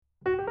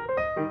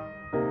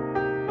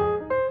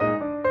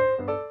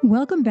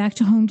Welcome back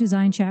to Home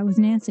Design Chat with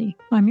Nancy.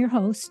 I'm your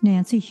host,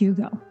 Nancy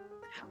Hugo.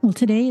 Well,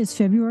 today is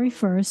February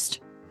 1st.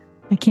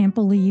 I can't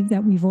believe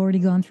that we've already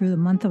gone through the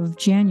month of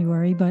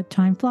January, but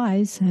time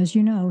flies, as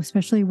you know,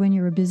 especially when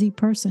you're a busy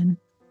person.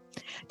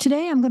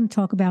 Today, I'm going to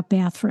talk about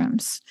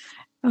bathrooms.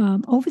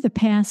 Over the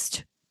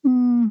past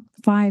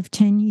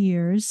 5-10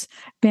 years,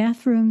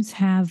 bathrooms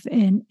have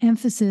an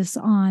emphasis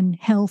on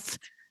health,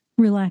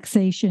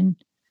 relaxation.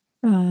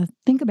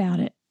 Think about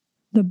it.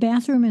 The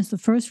bathroom is the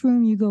first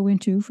room you go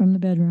into from the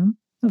bedroom,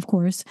 of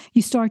course.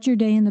 You start your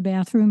day in the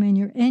bathroom and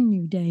you end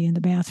your day in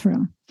the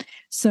bathroom.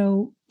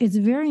 So it's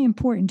very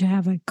important to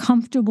have a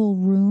comfortable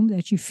room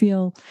that you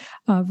feel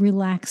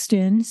relaxed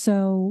in.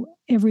 So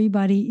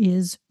everybody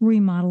is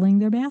remodeling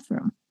their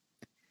bathroom.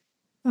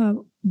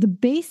 The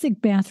basic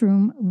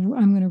bathroom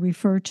I'm going to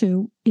refer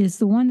to is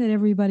the one that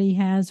everybody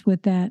has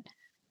with that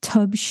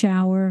tub,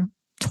 shower,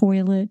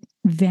 toilet,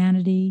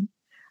 vanity.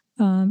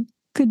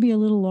 Could be a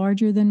little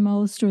larger than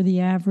most or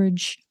the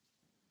average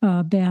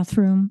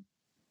bathroom.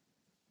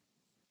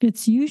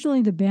 It's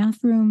usually the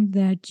bathroom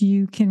that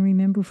you can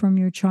remember from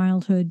your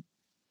childhood,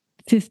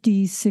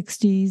 50s,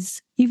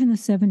 60s, even the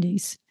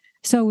 70s.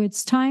 So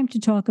it's time to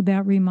talk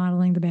about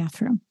remodeling the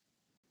bathroom.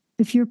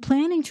 If you're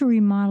planning to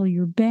remodel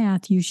your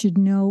bath, you should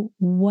know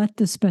what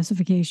the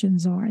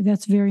specifications are.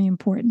 That's very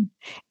important.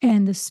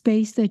 And the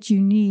space that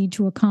you need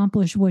to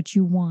accomplish what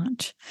you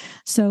want.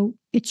 So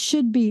it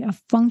should be a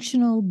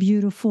functional,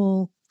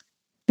 beautiful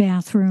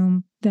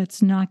bathroom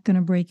that's not going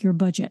to break your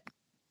budget.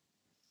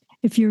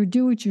 If you're a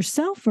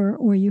do-it-yourselfer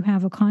or you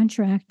have a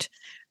contract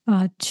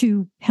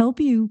to help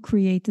you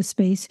create the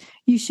space,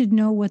 you should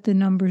know what the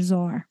numbers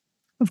are.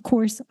 Of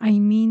course, I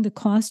mean the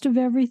cost of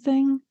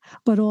everything,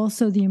 but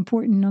also the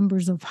important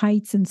numbers of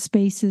heights and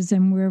spaces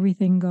and where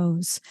everything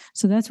goes.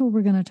 So that's what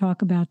we're going to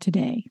talk about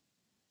today.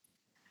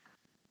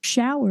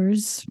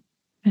 Showers,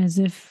 as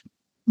if,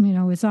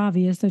 it's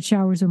obvious that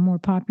showers are more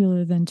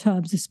popular than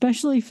tubs,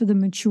 especially for the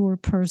mature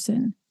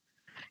person.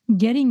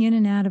 Getting in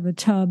and out of a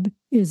tub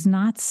is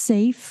not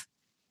safe,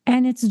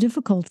 and it's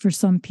difficult for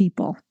some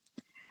people.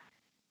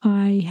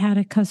 I had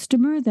a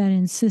customer that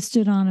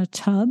insisted on a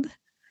tub.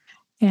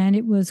 And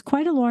it was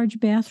quite a large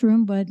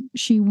bathroom, but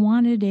she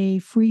wanted a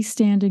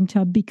freestanding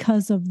tub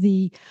because of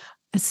the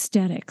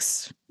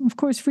aesthetics. Of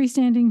course,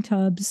 freestanding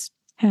tubs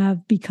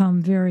have become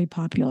very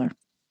popular.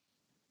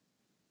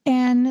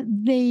 And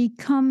they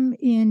come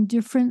in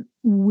different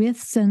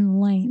widths and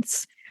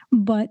lengths.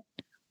 But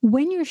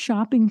when you're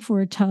shopping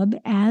for a tub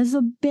as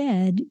a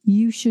bed,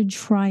 you should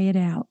try it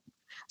out.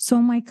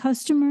 So my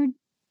customer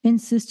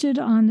insisted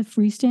on the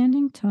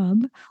freestanding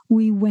tub.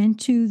 We went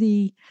to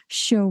the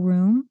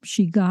showroom.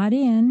 She got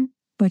in,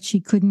 but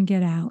she couldn't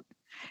get out.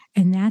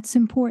 And that's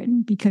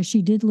important because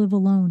she did live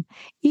alone.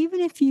 Even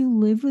if you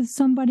live with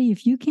somebody,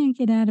 if you can't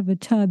get out of a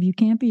tub, you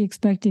can't be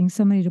expecting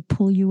somebody to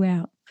pull you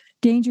out.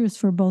 Dangerous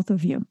for both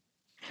of you.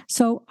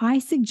 So I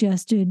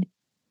suggested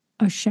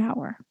a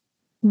shower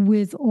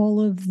with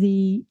all of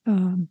the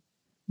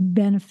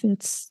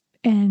benefits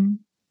and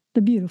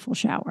the beautiful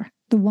shower,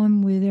 the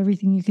one with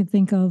everything you could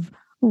think of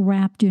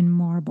wrapped in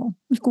marble.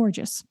 It was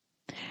gorgeous.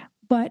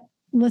 But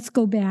let's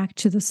go back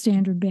to the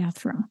standard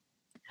bathroom.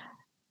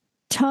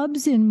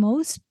 Tubs in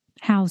most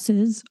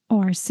houses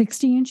are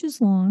 60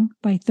 inches long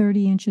by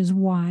 30 inches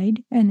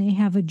wide, and they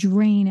have a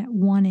drain at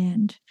one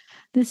end.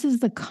 This is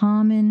the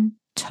common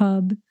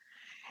tub,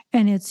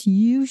 and it's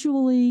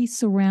usually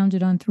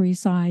surrounded on three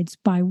sides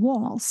by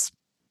walls.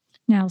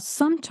 Now,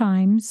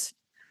 sometimes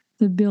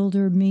the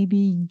builder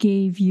maybe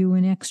gave you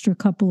an extra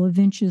couple of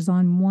inches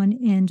on one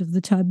end of the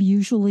tub,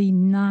 usually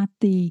not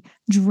the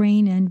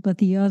drain end, but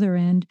the other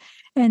end.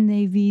 And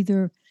they've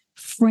either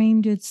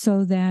framed it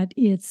so that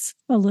it's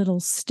a little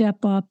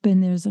step up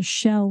and there's a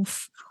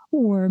shelf,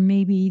 or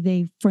maybe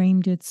they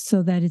framed it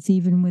so that it's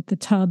even with the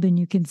tub and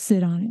you can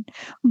sit on it.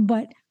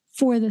 But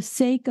for the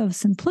sake of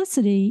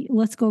simplicity,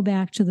 let's go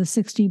back to the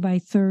 60 by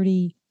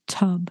 30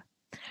 tub.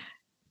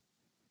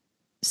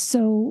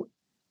 So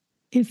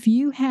if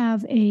you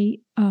have a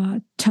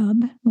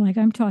tub, like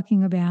I'm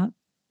talking about,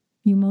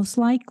 you most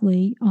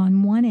likely,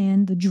 on one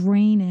end, the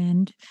drain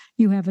end,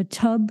 you have a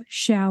tub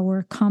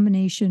shower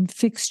combination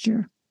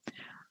fixture.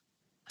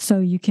 So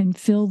you can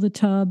fill the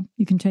tub,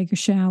 you can take a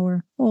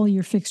shower, all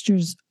your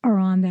fixtures are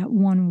on that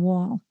one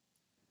wall.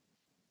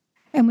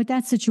 And with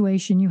that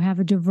situation, you have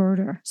a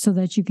diverter so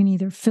that you can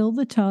either fill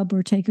the tub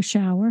or take a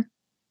shower,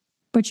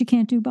 but you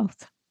can't do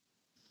both.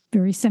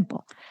 Very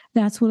simple.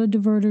 That's what a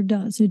diverter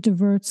does. It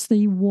diverts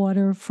the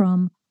water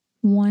from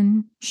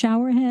one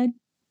shower head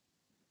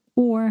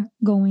or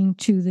going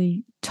to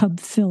the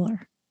tub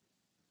filler.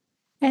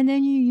 And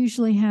then you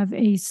usually have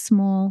a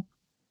small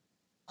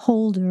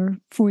holder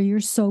for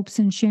your soaps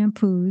and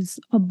shampoos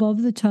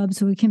above the tub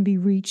so it can be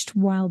reached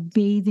while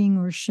bathing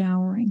or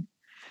showering.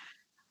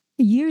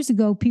 Years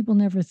ago, people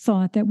never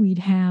thought that we'd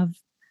have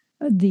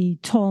the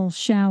tall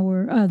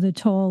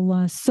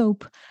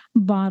soap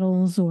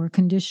bottles or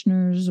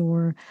conditioners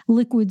or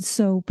liquid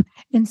soap.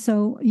 And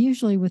so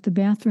usually with the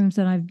bathrooms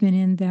that I've been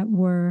in that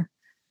were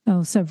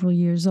several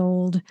years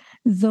old,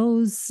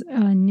 those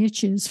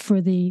niches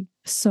for the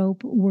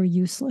soap were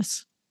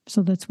useless.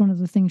 So that's one of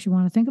the things you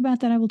want to think about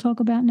that I will talk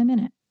about in a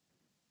minute.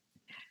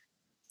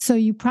 So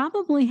you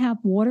probably have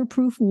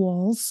waterproof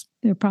walls.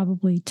 They're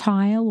probably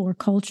tile or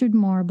cultured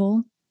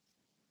marble,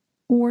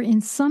 or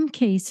in some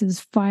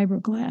cases,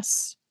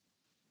 fiberglass.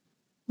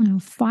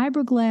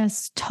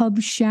 Fiberglass tub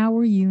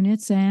shower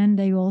units, and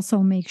they also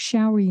make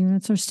shower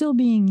units, are still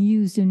being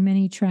used in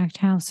many tract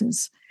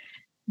houses.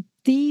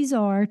 These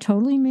are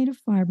totally made of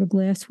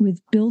fiberglass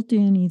with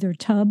built-in either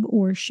tub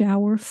or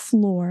shower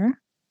floor.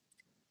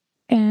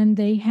 And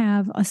they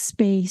have a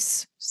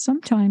space,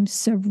 sometimes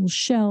several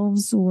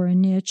shelves or a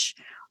niche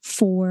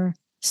for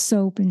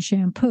soap and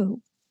shampoo.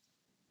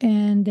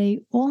 And they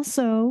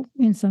also,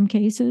 in some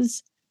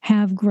cases,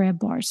 have grab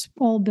bars,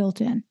 all built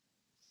in.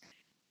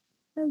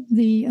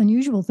 The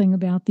unusual thing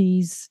about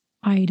these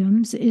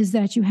items is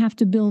that you have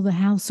to build a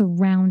house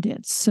around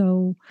it.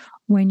 So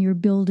when you're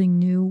building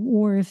new,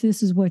 or if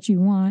this is what you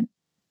want,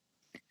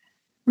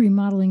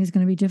 remodeling is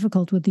going to be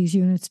difficult with these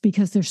units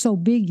because they're so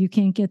big you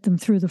can't get them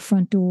through the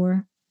front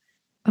door.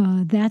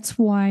 That's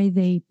why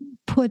they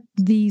put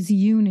these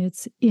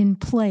units in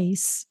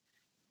place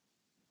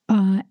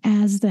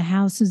as the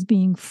house is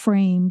being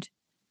framed.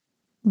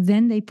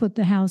 Then they put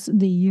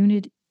the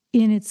unit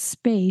in its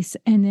space,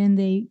 and then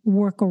they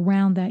work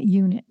around that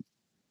unit.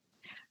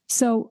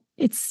 So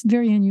it's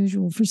very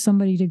unusual for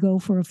somebody to go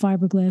for a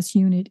fiberglass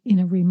unit in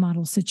a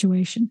remodel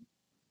situation.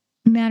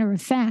 Matter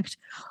of fact,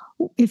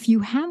 if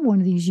you have one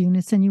of these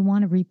units and you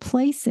want to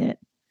replace it,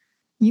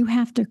 you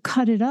have to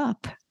cut it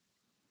up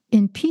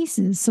in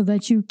pieces so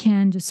that you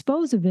can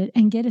dispose of it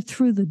and get it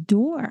through the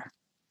door.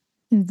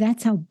 And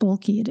that's how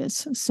bulky it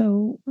is.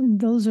 So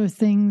those are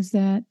things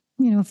that,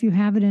 if you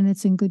have it and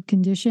it's in good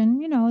condition,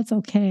 it's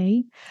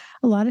okay.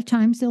 A lot of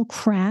times they'll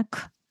crack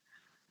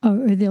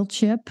or they'll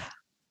chip.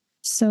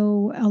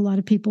 So a lot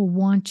of people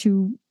want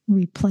to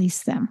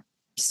replace them.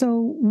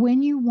 So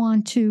when you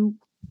want to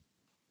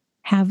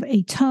have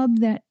a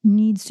tub that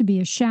needs to be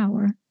a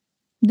shower,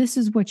 this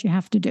is what you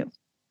have to do.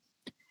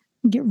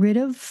 Get rid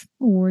of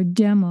or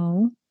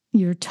demo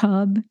your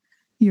tub,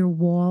 your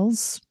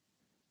walls,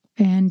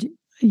 and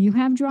you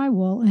have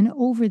drywall, and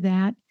over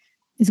that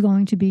is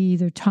going to be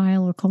either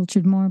tile or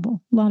cultured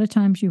marble. A lot of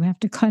times you have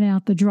to cut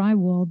out the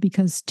drywall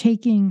because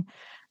taking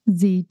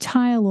the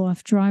tile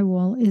off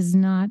drywall is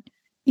not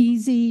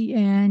easy,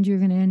 and you're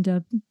going to end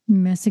up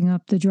messing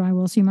up the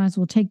drywall. So you might as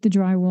well take the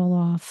drywall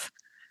off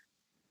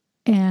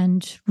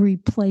and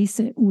replace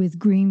it with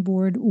green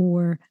board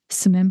or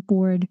cement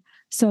board.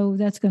 So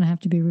that's going to have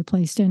to be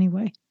replaced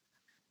anyway.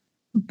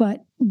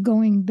 But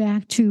going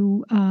back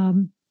to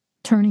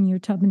turning your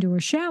tub into a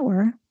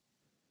shower,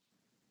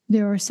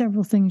 there are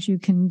several things you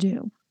can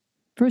do.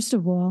 First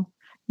of all,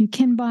 you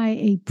can buy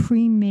a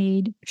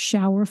pre-made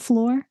shower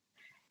floor,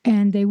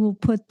 and they will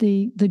put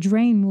the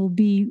drain will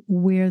be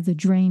where the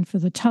drain for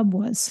the tub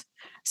was.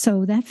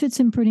 So that fits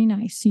in pretty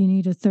nice. You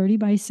need a 30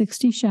 by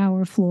 60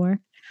 shower floor,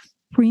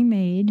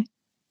 pre-made.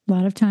 A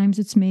lot of times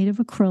it's made of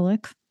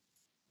acrylic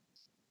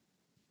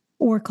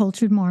or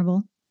cultured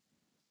marble,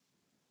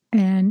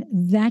 and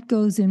that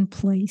goes in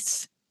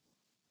place.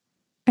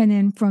 And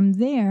then from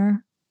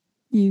there,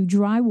 you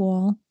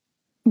drywall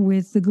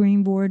with the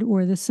green board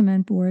or the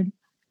cement board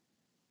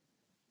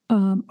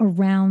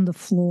around the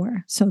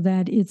floor so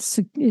that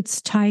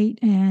it's tight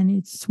and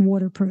it's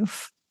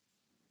waterproof.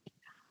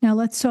 Now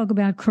let's talk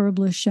about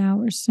curbless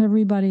showers.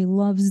 Everybody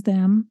loves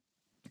them,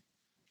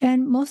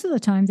 and most of the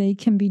time they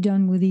can be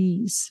done with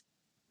ease.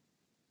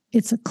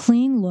 It's a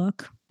clean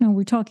look. Now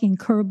we're talking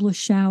curbless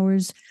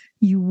showers.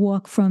 You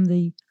walk from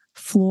the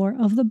floor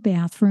of the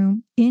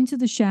bathroom into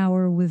the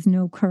shower with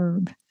no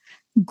curb.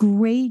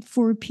 Great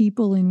for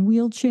people in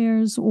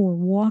wheelchairs or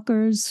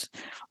walkers,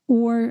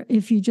 or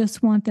if you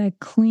just want that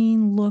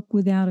clean look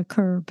without a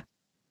curb.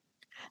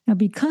 Now,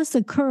 because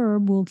the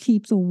curb will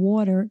keep the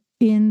water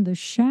in the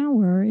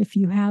shower, if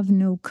you have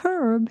no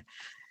curb,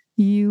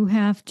 you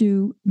have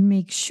to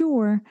make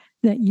sure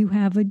that you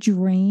have a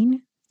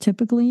drain,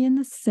 typically in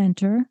the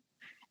center,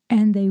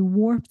 and they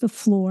warp the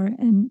floor.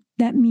 And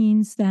that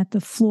means that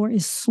the floor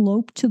is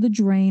sloped to the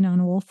drain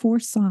on all four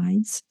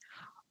sides.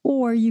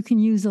 Or you can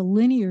use a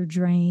linear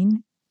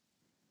drain,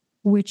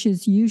 which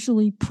is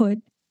usually put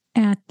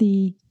at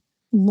the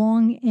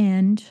long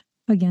end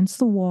against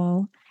the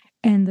wall,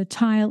 and the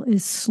tile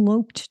is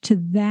sloped to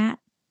that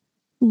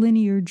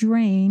linear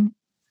drain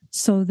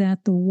so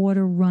that the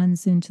water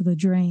runs into the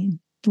drain.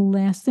 The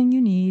last thing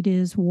you need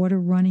is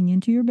water running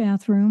into your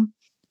bathroom,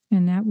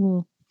 and that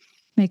will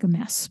make a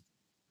mess.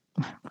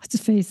 Let's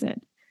face it.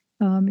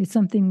 It's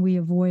something we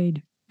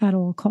avoid at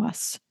all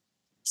costs.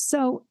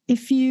 So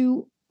if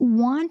you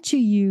want to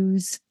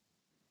use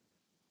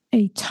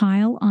a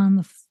tile on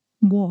the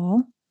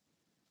wall,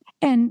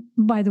 and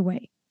by the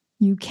way,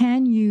 you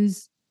can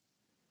use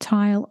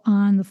tile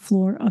on the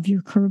floor of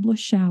your curbless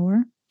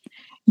shower.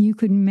 You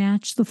could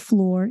match the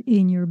floor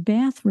in your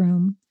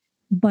bathroom,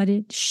 but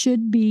it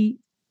should be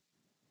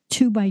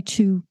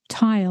 2x2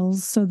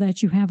 tiles so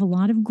that you have a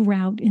lot of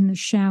grout in the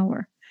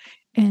shower.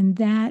 And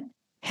that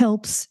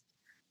helps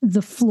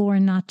the floor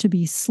not to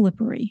be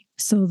slippery.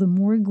 So the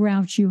more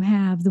grout you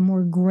have, the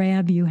more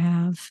grab you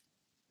have.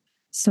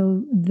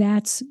 So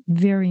that's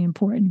very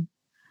important.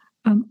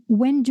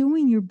 When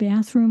doing your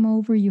bathroom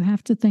over, you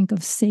have to think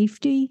of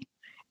safety.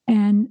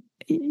 And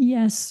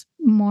yes,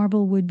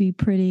 marble would be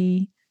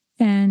pretty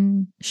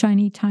and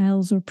shiny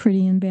tiles are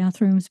pretty in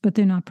bathrooms, but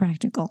they're not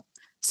practical.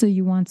 So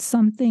you want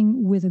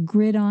something with a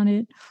grid on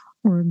it,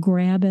 or a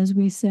grab, as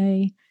we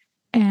say.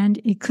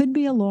 And it could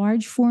be a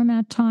large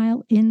format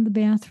tile in the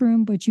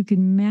bathroom, but you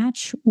can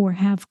match or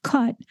have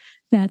cut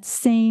that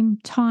same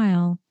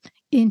tile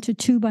into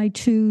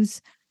 2x2s,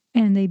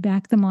 and they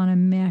back them on a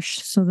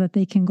mesh so that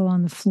they can go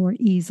on the floor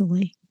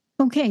easily.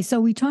 Okay, so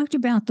we talked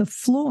about the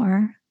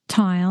floor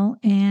tile,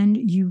 and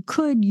you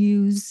could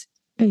use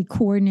a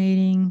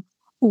coordinating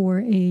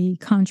or a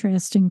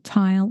contrasting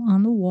tile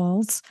on the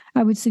walls.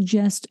 I would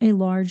suggest a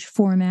large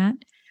format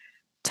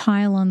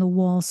tile on the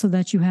wall so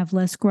that you have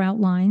less grout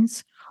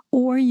lines,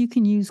 or you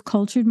can use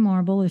cultured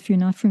marble if you're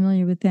not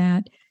familiar with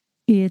that.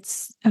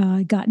 It's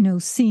got no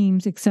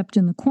seams except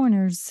in the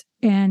corners,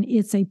 and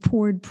it's a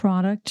poured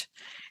product.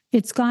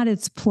 It's got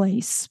its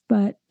place,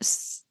 but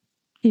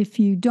if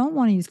you don't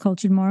want to use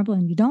cultured marble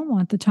and you don't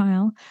want the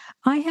tile,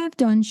 I have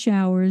done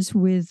showers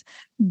with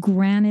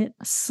granite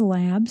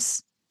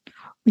slabs.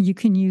 You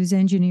can use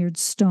engineered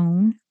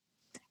stone.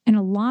 And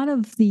a lot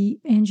of the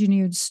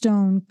engineered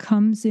stone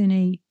comes in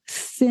a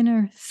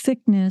thinner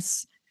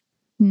thickness,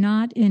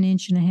 not 1.5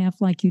 inches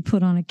like you'd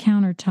put on a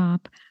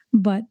countertop,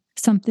 but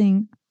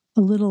something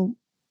a little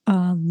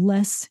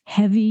less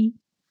heavy.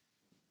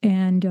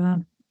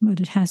 And but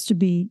it has to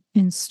be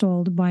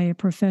installed by a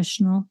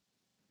professional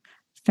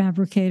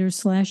fabricator /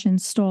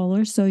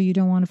 installer, so you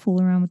don't want to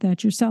fool around with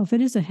that yourself.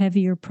 It is a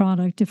heavier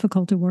product,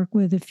 difficult to work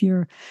with if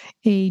you're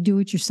a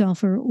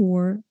do-it-yourselfer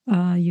or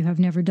you have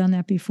never done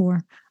that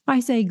before. I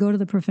say go to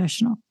the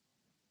professional.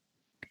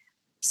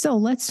 So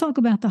let's talk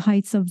about the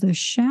heights of the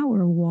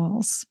shower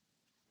walls.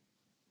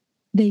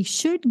 They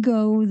should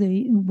go,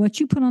 what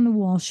you put on the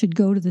wall should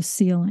go to the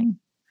ceiling.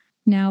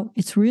 Now,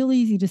 it's real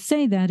easy to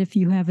say that if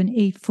you have an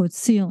 8-foot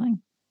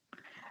ceiling.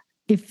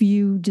 If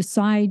you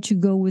decide to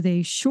go with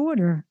a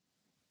shorter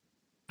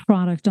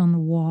product on the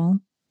wall,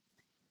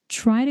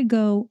 try to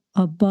go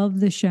above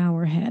the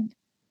shower head,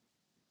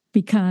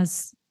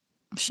 because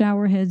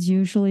shower heads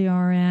usually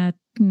are at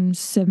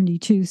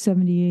 72,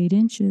 78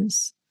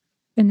 inches,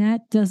 and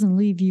that doesn't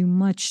leave you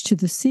much to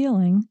the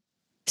ceiling.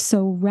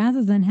 So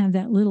rather than have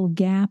that little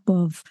gap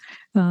of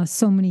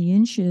so many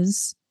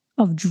inches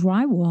of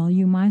drywall,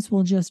 you might as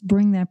well just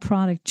bring that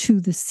product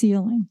to the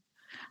ceiling.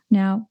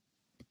 Now,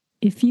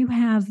 if you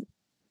have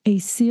a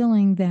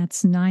ceiling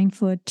that's 9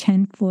 foot,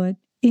 10 foot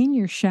in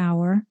your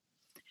shower,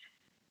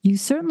 you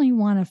certainly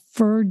want to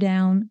fur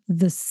down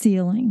the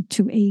ceiling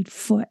to 8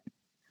 foot,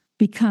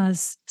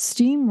 because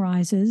steam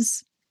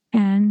rises,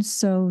 and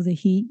so the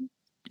heat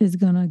is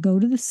going to go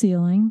to the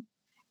ceiling,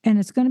 and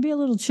it's going to be a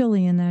little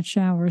chilly in that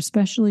shower,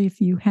 especially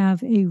if you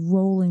have a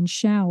roll-in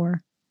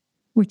shower,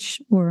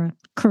 or a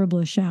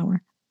curbless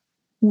shower,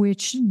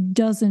 which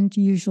doesn't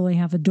usually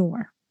have a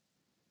door.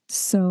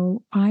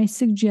 So I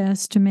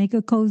suggest, to make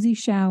a cozy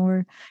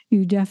shower,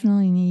 you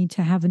definitely need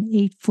to have an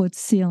 8-foot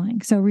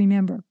ceiling. So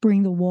remember,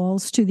 bring the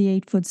walls to the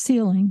 8-foot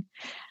ceiling.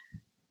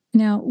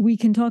 Now, we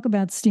can talk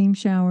about steam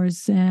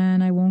showers,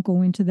 and I won't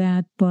go into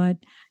that, but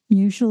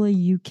usually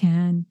you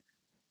can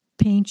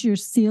paint your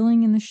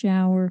ceiling in the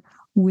shower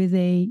with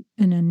an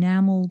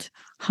enameled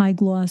high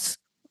gloss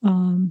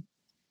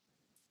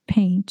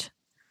paint.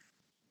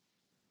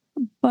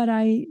 But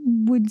I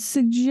would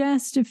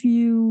suggest, if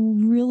you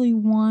really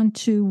want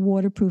to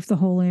waterproof the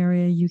whole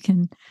area, you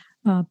can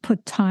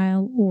put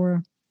tile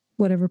or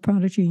whatever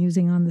product you're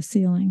using on the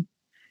ceiling.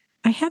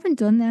 I haven't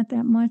done that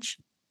much.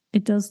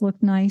 It does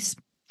look nice,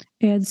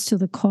 adds to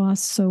the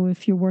cost. So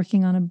if you're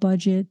working on a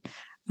budget,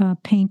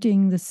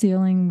 painting the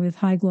ceiling with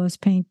high gloss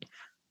paint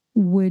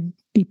would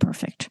be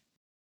perfect.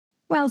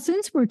 Well,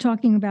 since we're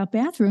talking about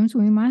bathrooms,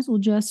 we might as well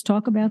just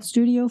talk about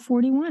Studio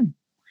 41.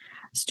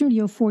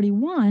 Studio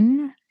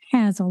 41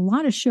 has a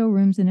lot of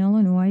showrooms in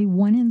Illinois,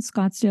 one in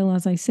Scottsdale,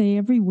 as I say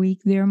every week.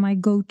 They're my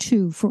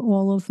go-to for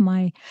all of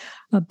my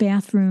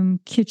bathroom,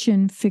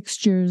 kitchen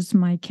fixtures,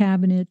 my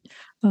cabinet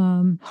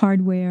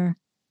hardware.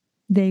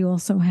 They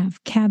also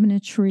have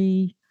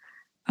cabinetry,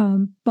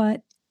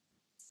 but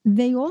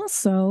they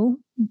also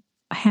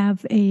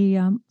have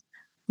a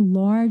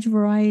large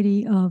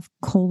variety of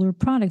Kohler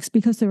products,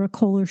 because they're a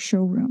Kohler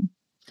showroom.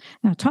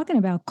 Now, talking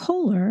about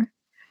Kohler,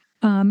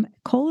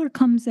 Kohler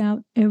comes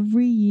out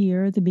every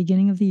year, at the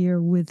beginning of the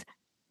year, with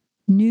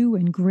new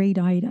and great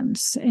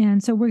items.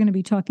 And so we're going to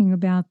be talking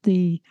about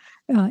the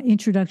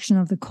introduction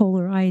of the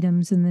Kohler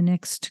items in the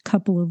next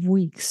couple of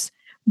weeks.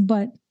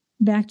 But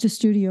back to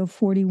Studio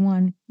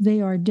 41,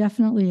 they are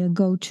definitely a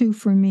go-to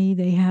for me.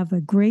 They have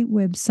a great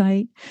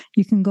website.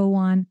 You can go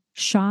on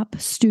Shop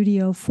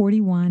Studio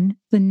 41,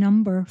 the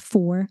number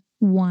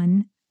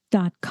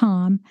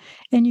 41.com,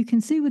 and you can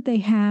see what they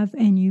have,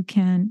 and you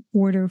can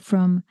order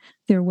from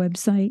their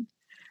website.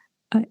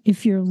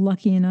 If you're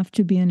lucky enough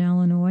to be in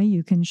Illinois,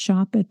 you can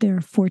shop at their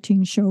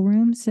 14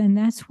 showrooms, and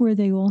that's where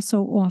they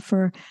also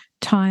offer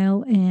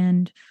tile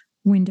and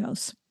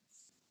windows.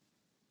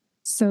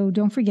 So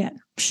don't forget,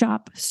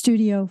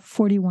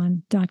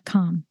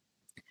 shopstudio41.com.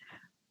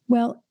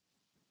 Well,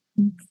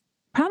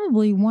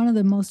 probably one of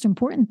the most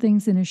important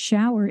things in a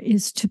shower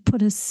is to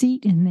put a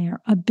seat in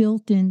there, a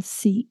built-in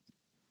seat.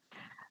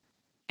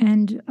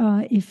 And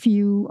if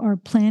you are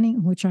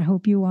planning, which I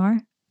hope you are,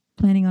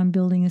 planning on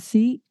building a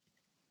seat,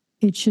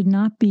 it should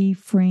not be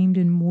framed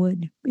in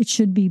wood. It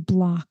should be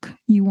block.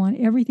 You want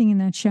everything in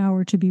that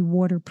shower to be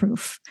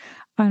waterproof.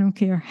 I don't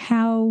care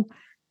how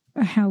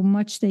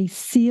much they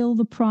seal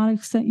the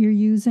products that you're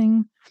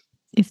using.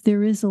 If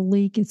there is a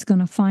leak, it's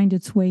going to find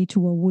its way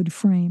to a wood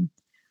frame.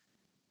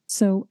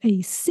 So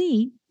a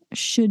seat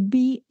should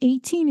be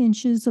 18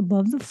 inches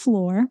above the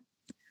floor,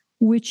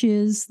 which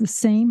is the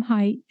same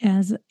height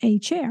as a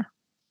chair,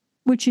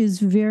 which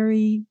is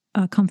very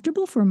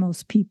comfortable for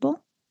most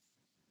people.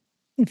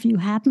 If you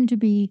happen to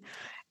be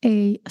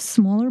a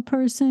smaller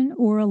person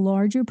or a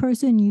larger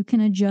person, you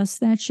can adjust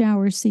that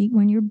shower seat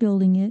when you're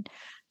building it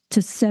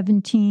to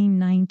 17,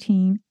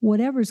 19,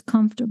 whatever's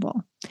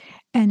comfortable.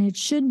 And it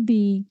should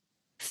be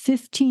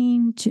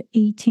 15 to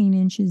 18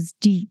 inches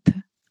deep.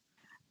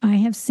 I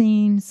have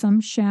seen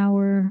some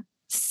shower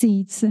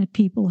seats that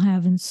people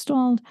have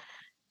installed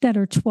that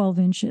are 12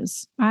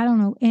 inches. I don't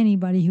know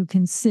anybody who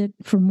can sit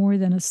for more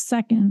than a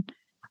second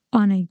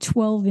on a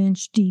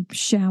 12-inch deep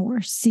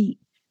shower seat.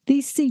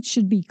 These seats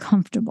should be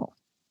comfortable.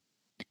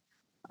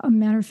 A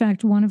matter of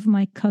fact, one of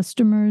my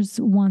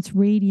customers wants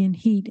radiant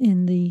heat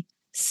in the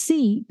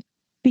seat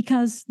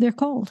because they're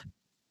cold.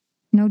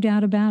 No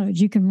doubt about it.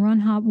 You can run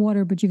hot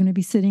water, but you're going to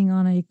be sitting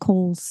on a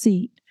cold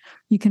seat.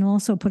 You can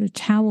also put a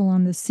towel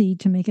on the seat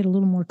to make it a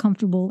little more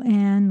comfortable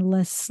and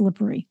less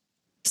slippery.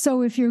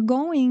 So if you're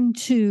going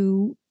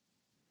to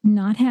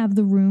not have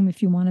the room,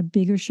 if you want a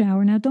bigger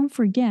shower, now don't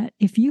forget,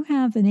 if you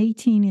have an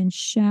 18-inch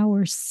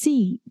shower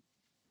seat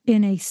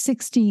in a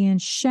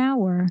 60-inch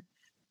shower,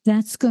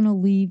 that's going to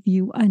leave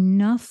you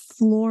enough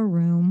floor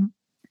room.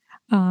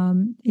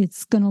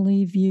 It's going to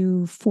leave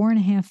you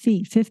 4.5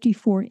 feet,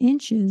 54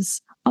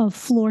 inches of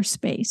floor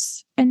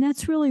space. And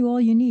that's really all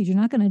you need. You're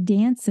not going to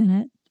dance in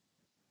it.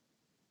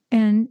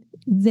 And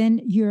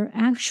then you're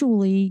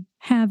actually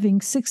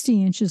having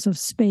 60 inches of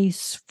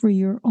space for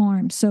your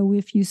arms. So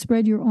if you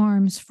spread your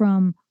arms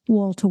from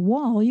wall to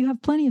wall, you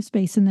have plenty of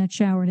space in that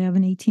shower to have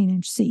an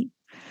 18-inch seat.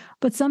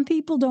 But some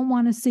people don't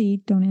want a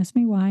seat. Don't ask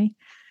me why,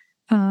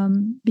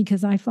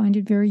 because I find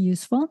it very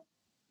useful.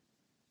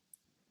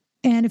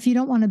 And if you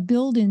don't want a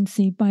built-in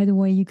seat, by the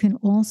way, you can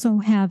also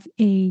have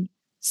a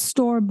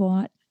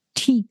store-bought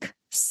teak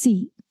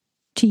seat.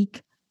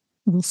 Teak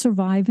will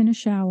survive in a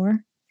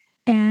shower,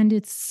 and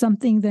it's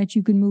something that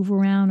you can move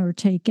around or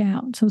take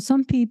out. So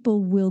some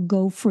people will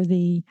go for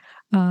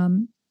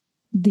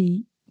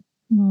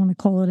I want to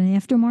call it an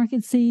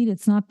aftermarket seat.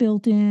 It's not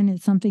built in.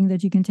 It's something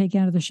that you can take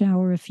out of the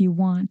shower if you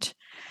want.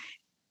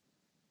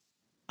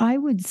 I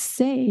would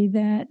say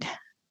that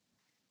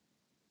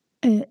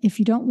if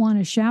you don't want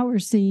a shower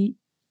seat,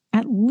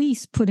 at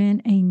least put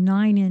in a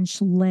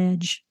 9-inch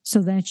ledge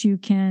so that you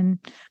can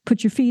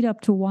put your feet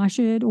up to wash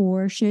it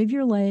or shave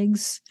your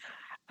legs.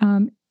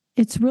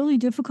 It's really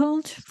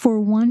difficult for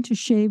one to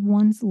shave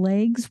one's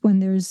legs when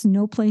there's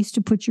no place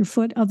to put your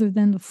foot other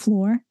than the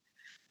floor.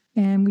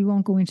 And we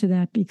won't go into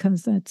that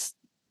because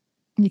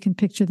you can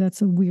picture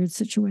that's a weird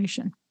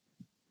situation.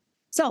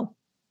 So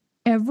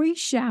every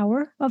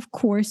shower, of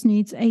course,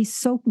 needs a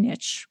soap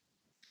niche.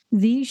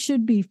 These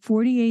should be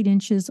 48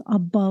 inches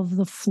above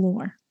the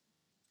floor.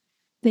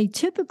 They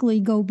typically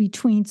go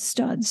between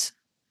studs.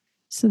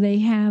 So they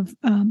have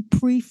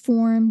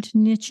preformed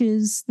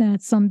niches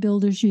that some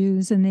builders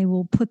use, and they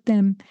will put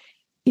them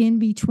in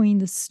between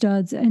the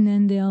studs, and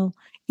then they'll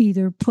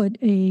either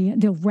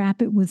they'll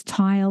wrap it with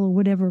tile or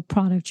whatever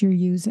product you're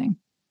using.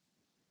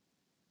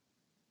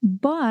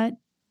 But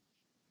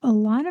a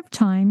lot of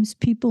times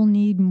people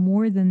need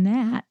more than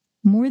that,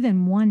 more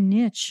than one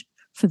niche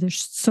for their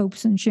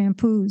soaps and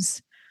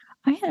shampoos.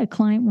 I had a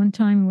client one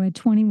time who had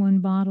 21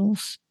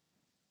 bottles.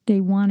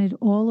 They wanted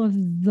all of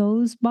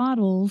those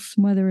bottles,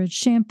 whether it's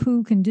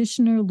shampoo,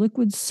 conditioner,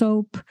 liquid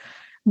soap,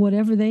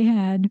 whatever they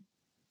had,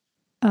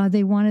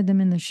 they wanted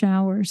them in the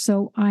shower.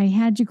 So I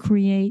had to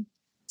create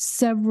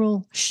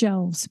several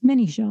shelves,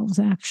 many shelves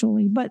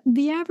actually, but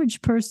the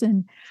average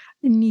person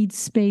needs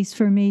space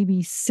for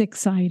maybe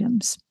 6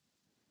 items.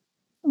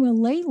 Well,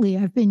 lately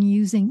I've been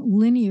using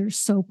linear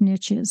soap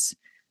niches.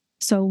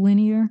 So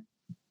linear,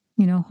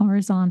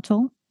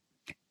 horizontal,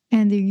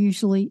 and they're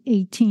usually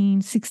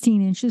 18,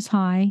 16 inches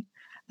high,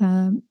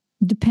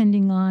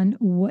 depending on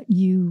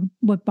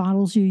what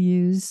bottles you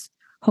use.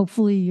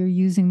 Hopefully you're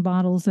using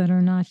bottles that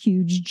are not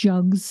huge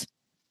jugs.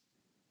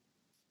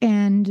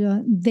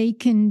 And they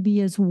can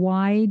be as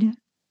wide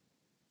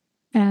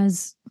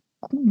as,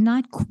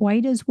 not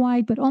quite as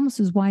wide, but almost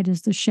as wide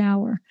as the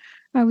shower.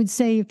 I would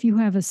say if you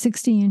have a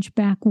 60-inch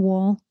back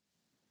wall,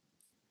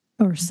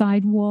 or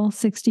sidewall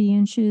 60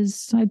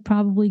 inches, I'd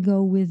probably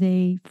go with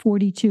a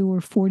 42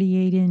 or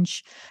 48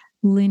 inch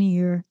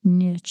linear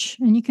niche.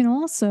 And you can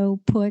also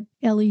put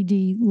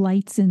LED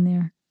lights in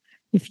there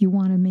if you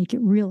want to make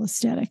it real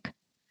aesthetic.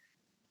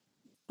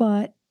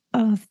 But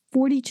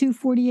 42,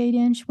 48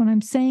 inch, when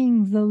I'm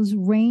saying those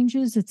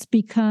ranges, it's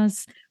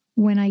because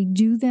when I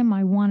do them,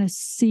 I want to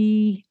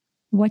see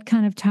what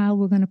kind of tile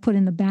we're going to put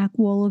in the back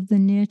wall of the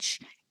niche.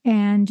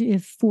 And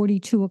if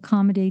 42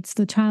 accommodates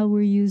the tile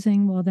we're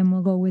using, well, then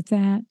we'll go with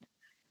that.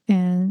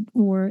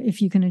 Or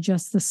if you can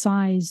adjust the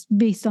size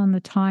based on the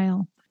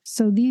tile.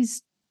 So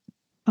these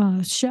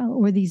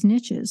these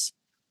niches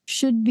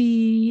should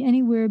be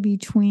anywhere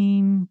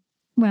between,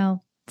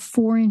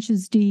 4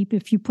 inches deep.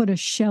 If you put a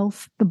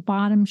shelf, the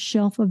bottom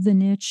shelf of the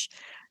niche,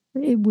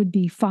 it would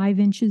be 5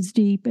 inches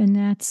deep. And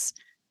that's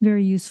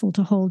very useful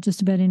to hold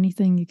just about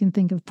anything you can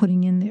think of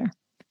putting in there.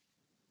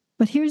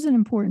 But here's an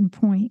important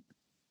point.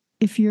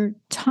 If you're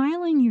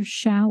tiling your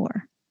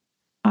shower,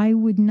 I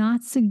would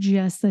not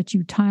suggest that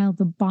you tile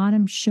the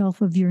bottom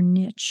shelf of your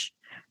niche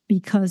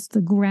because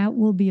the grout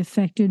will be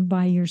affected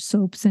by your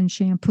soaps and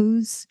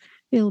shampoos.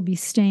 It'll be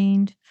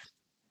stained.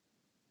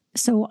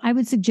 So I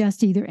would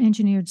suggest either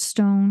engineered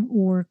stone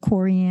or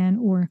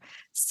corian or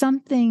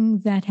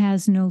something that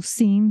has no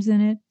seams in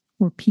it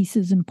or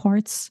pieces and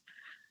parts.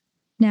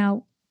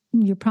 Now,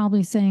 you're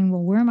probably saying,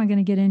 well, where am I going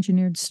to get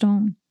engineered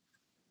stone?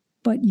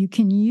 But you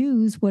can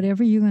use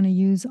whatever you're going to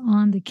use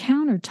on the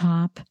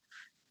countertop,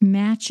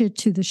 match it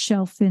to the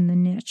shelf in the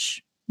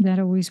niche. That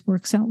always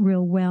works out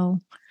real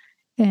well.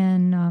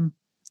 And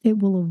it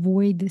will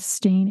avoid the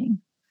staining.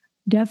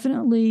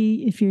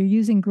 Definitely, if you're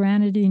using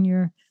granite in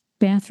your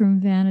bathroom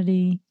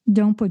vanity,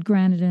 don't put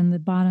granite in the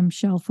bottom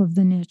shelf of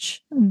the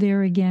niche.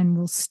 There again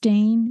will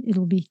stain.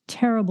 It'll be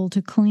terrible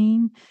to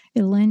clean.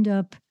 It'll end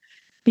up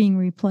being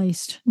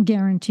replaced,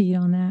 guaranteed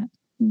on that.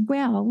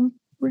 Well,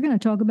 we're going to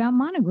talk about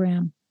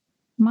Monogram.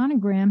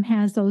 Monogram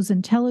has those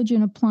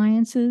intelligent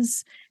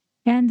appliances,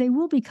 and they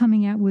will be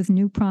coming out with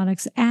new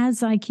products.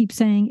 As I keep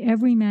saying,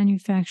 every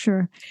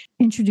manufacturer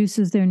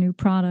introduces their new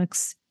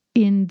products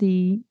in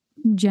the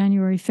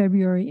January,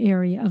 February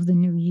area of the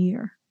new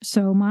year.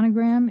 So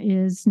Monogram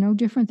is no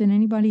different than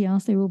anybody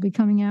else. They will be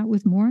coming out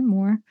with more and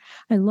more.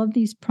 I love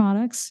these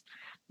products.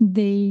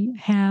 They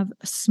have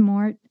a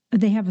smart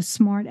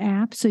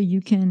app, so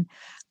you can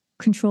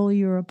control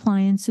your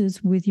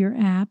appliances with your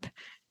app.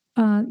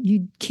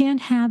 You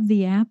can't have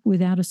the app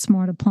without a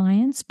smart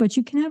appliance, but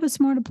you can have a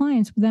smart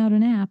appliance without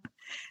an app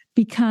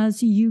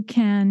because you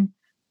can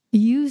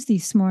use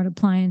these smart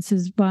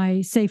appliances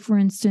by, say, for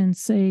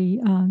instance,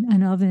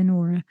 an oven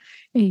or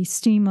a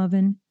steam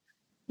oven.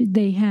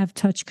 They have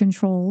touch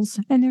controls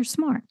and they're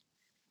smart.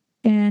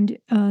 And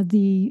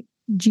the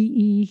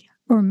GE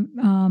or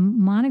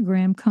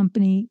Monogram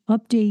company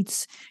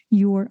updates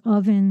your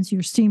ovens,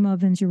 your steam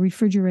ovens, your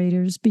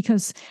refrigerators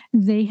because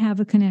they have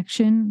a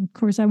connection. Of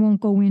course, I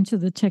won't go into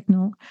the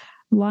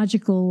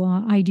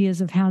technological ideas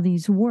of how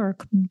these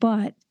work,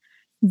 but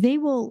they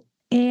will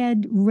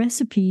add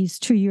recipes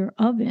to your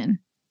oven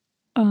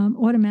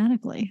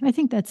automatically. I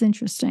think that's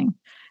interesting.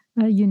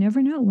 You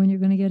never know when you're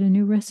going to get a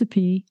new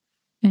recipe,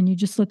 and you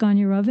just look on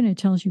your oven. It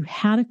tells you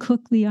how to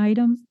cook the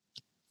item.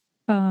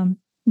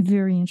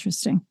 Very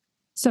interesting.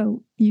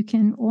 So you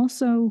can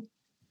also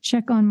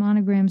check on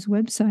Monogram's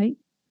website,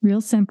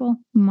 real simple,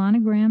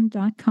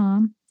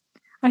 monogram.com.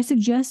 I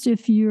suggest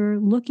if you're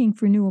looking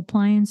for new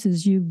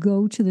appliances, you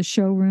go to the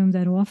showroom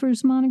that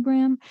offers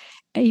Monogram.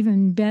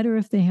 Even better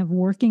if they have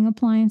working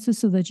appliances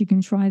so that you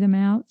can try them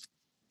out.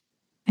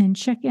 And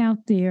check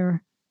out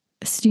their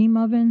steam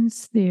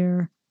ovens,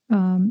 their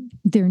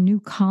new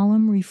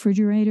column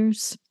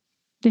refrigerators.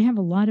 They have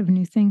a lot of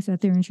new things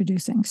that they're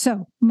introducing.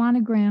 So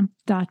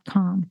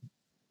monogram.com.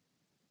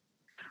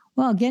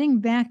 Well,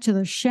 getting back to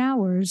the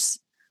showers,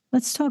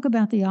 let's talk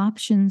about the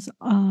options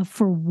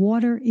for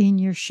water in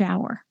your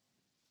shower.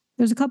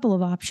 There's a couple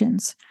of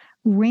options.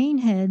 Rain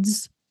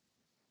heads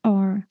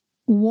are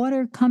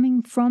water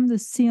coming from the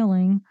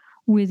ceiling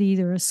with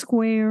either a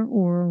square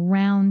or a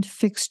round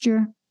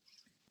fixture.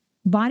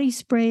 Body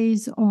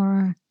sprays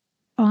are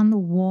on the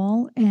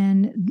wall,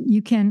 and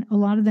a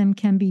lot of them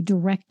can be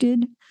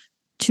directed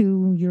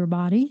to your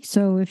body.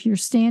 So if you're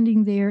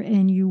standing there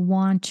and you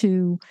want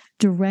to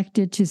direct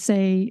it to,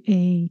 say,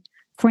 a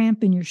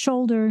cramp in your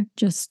shoulder,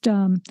 just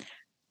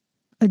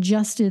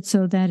adjust it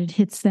so that it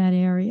hits that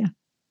area.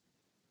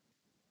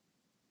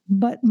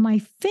 But my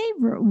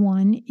favorite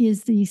one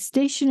is the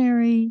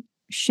stationary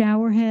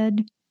shower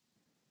head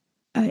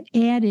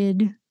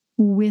added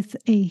with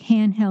a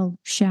handheld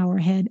shower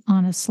head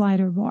on a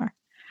slider bar.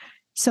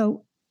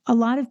 So a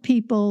lot of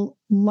people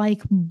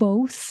like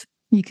both.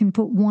 You can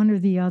put one or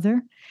the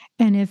other.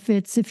 And if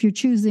you're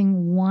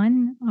choosing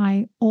one,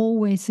 I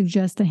always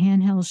suggest a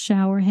handheld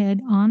shower head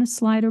on a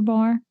slider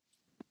bar.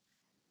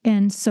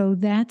 And so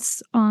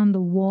that's on the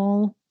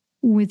wall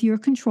with your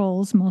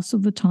controls most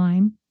of the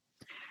time.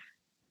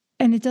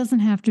 And it doesn't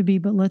have to be,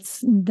 but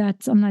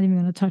I'm not even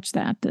going to touch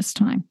that this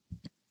time.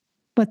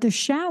 But the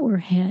shower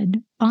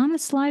head on a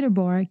slider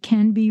bar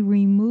can be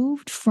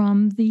removed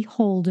from the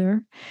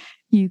holder.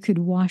 You could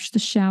wash the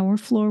shower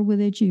floor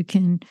with it. You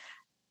can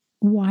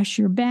wash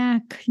your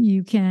back.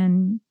 You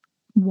can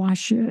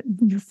wash your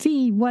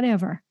feet,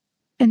 whatever.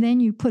 And then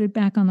you put it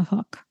back on the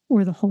hook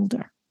or the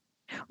holder.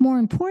 More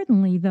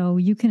importantly, though,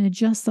 you can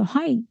adjust the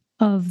height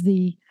of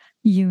the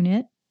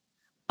unit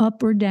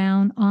up or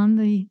down on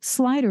the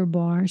slider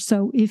bar.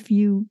 So if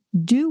you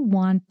do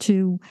want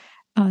to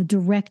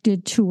direct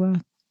it to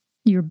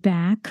your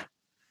back,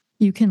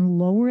 you can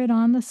lower it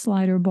on the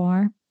slider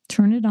bar,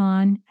 turn it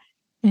on,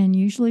 and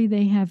usually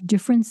they have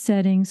different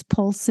settings,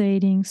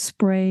 pulsating,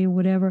 spray,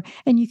 whatever,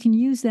 and you can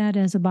use that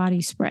as a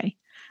body spray.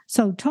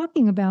 So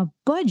talking about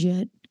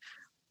budget,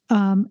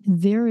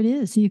 there it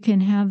is. You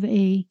can have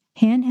a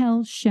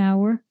handheld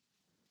shower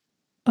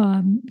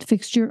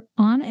fixture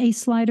on a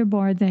slider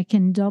bar that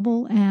can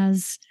double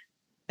as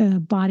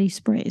body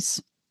sprays.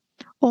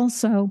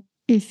 Also,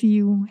 if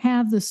you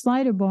have the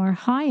slider bar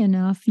high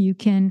enough, you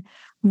can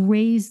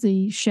raise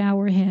the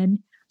shower head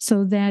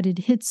so that it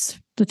hits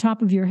the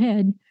top of your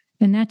head,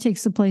 and that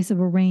takes the place of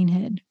a rain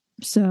head.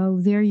 So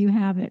there you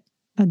have it.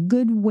 A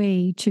good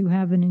way to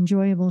have an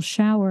enjoyable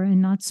shower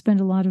and not spend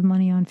a lot of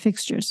money on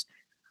fixtures.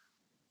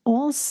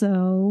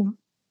 Also,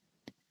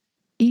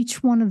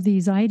 each one of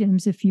these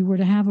items, if you were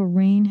to have a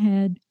rain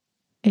head,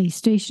 a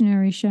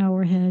stationary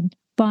shower head,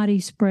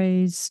 body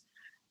sprays,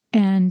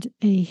 and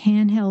a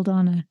handheld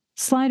on a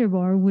slider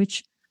bar,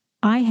 which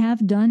I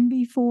have done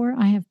before.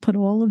 I have put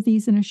all of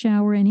these in a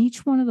shower, and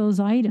each one of those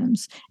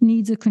items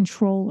needs a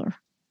controller.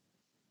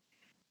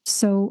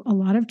 So a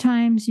lot of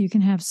times you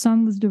can have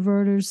some with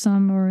diverters,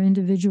 some are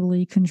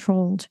individually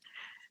controlled.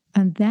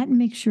 And that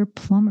makes your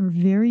plumber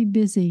very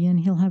busy, and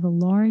he'll have a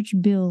large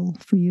bill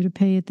for you to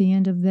pay at the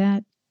end of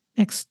that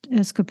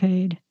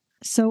escapade.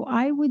 So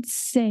I would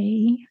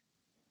say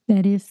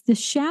that if the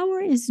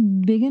shower is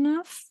big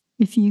enough,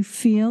 if you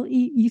feel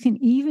you can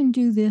even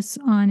do this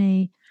on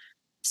a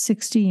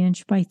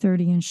 60-inch by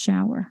 30-inch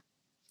shower.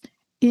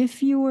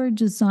 If you are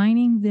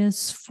designing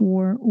this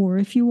for, or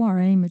if you are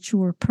a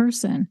mature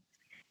person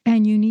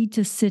and you need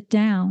to sit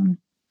down,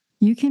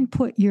 you can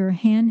put your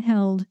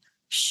handheld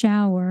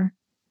shower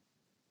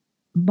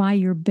by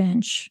your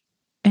bench,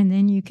 and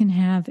then you can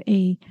have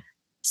a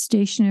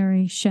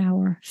stationary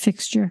shower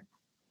fixture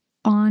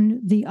on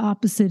the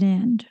opposite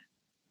end.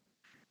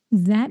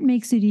 That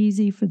makes it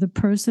easy for the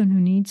person who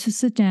needs to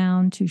sit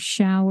down, to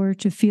shower,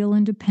 to feel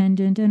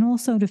independent, and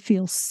also to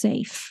feel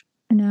safe.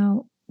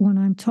 Now, when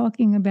I'm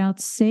talking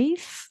about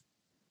safe,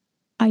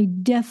 I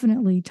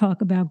definitely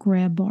talk about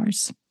grab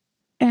bars.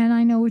 And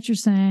I know what you're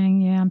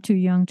saying. Yeah, I'm too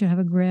young to have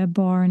a grab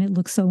bar, and it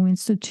looks so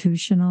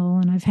institutional.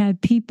 And I've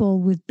had people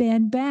with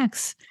bad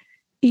backs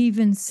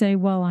even say,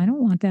 well, I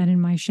don't want that in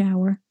my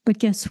shower. But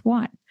guess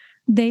what?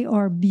 They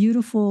are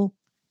beautiful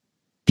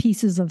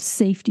pieces of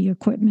safety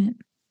equipment.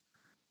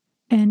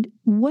 And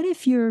what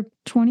if you're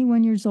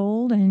 21 years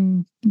old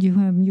and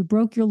you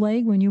broke your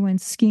leg when you went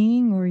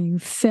skiing, or you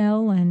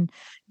fell and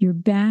your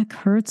back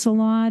hurts a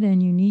lot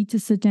and you need to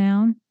sit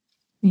down?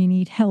 You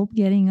need help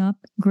getting up.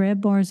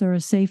 Grab bars are a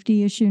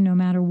safety issue no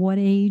matter what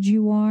age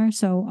you are.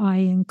 So I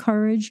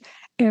encourage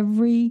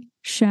every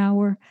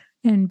shower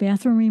and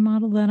bathroom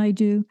remodel that I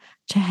do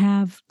to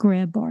have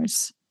grab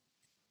bars.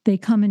 They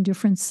come in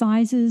different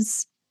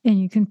sizes, and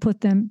you can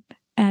put them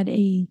at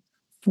a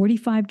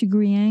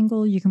 45-degree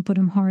angle. You can put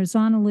them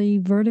horizontally,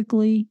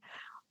 vertically.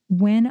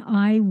 When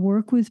I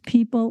work with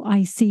people,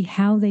 I see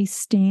how they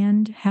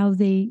stand, how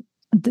the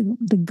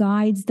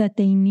guides that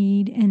they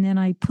need, and then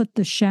I put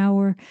the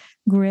shower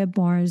grab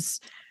bars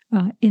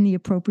in the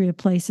appropriate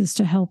places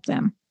to help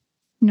them.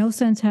 No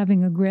sense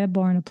having a grab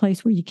bar in a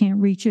place where you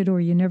can't reach it or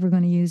you're never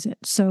going to use it.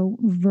 So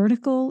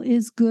vertical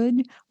is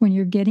good when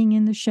you're getting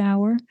in the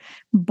shower.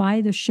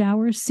 By the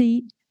shower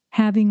seat,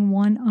 having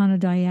one on a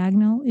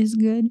diagonal is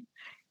good.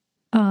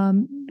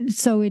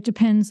 So it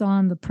depends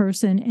on the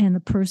person and the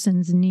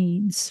person's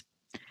needs.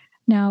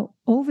 Now,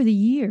 over the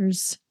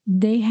years,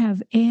 they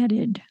have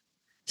added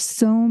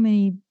so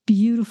many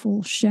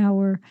beautiful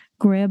shower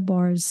grab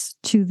bars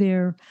to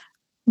their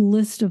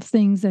list of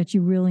things that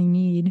you really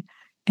need.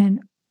 And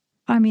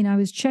I mean, I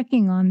was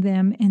checking on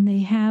them, and they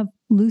have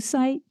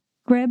Lucite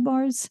grab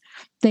bars.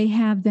 They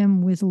have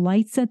them with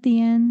lights at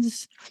the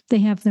ends. They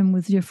have them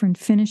with different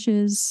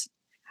finishes.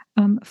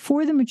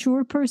 For the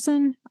mature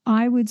person,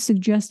 I would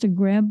suggest a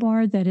grab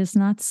bar that is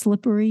not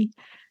slippery.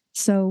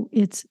 So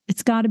it's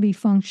got to be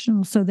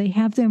functional. So they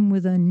have them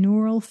with a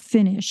neural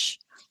finish,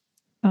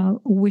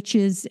 which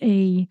is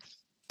a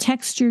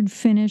textured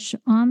finish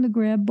on the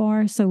grab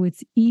bar. So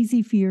it's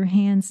easy for your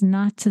hands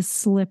not to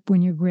slip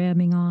when you're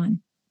grabbing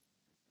on.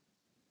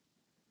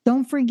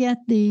 Don't forget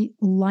the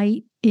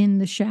light in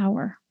the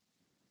shower.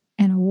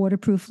 And a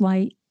waterproof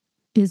light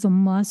is a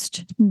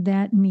must.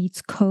 That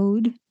meets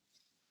code.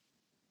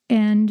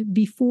 And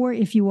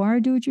if you are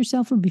a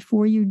do-it-yourselfer,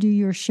 before you do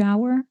your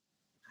shower,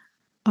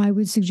 I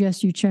would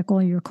suggest you check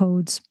all your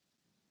codes,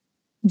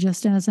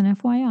 just as an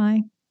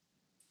FYI.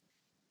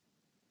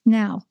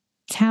 Now,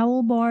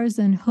 towel bars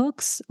and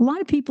hooks. A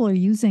lot of people are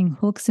using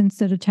hooks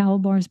instead of towel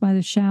bars by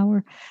the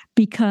shower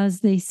because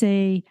they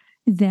say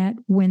that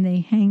when they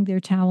hang their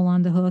towel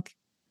on the hook,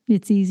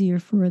 it's easier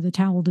for the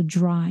towel to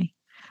dry.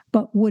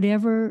 But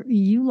whatever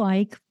you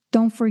like,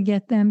 don't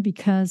forget them,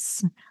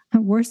 because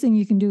the worst thing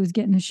you can do is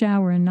get in the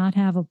shower and not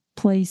have a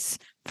place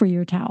for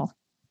your towel.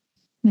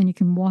 Then you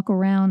can walk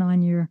around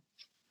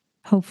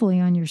hopefully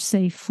on your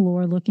safe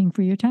floor looking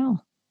for your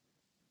towel.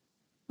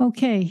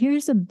 Okay,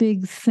 here's a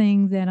big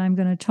thing that I'm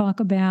going to talk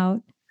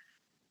about.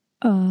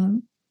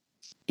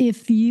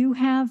 If you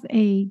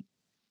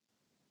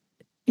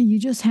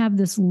just have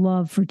this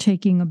love for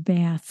taking a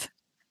bath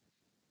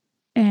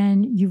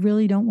and you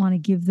really don't want to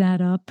give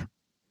that up,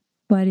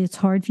 but it's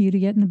hard for you to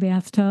get in the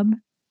bathtub,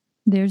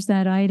 there's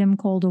that item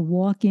called a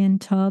walk-in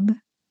tub.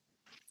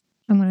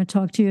 I'm going to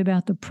talk to you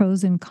about the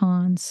pros and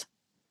cons.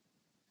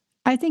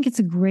 I think it's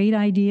a great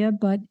idea,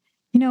 but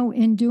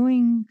in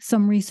doing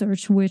some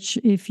research, which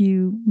if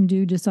you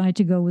do decide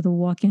to go with a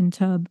walk-in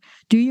tub,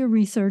 do your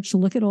research,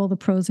 look at all the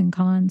pros and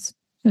cons.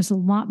 There's a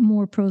lot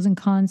more pros and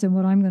cons than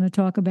what I'm going to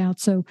talk about.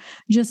 So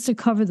just to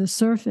cover the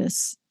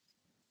surface,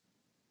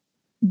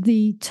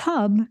 the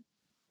tub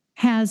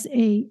has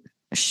a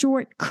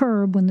short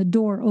curb when the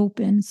door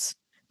opens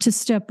to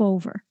step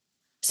over.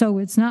 So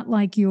it's not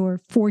like your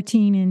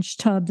 14-inch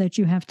tub that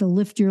you have to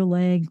lift your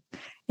leg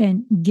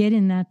and get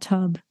in that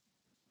tub.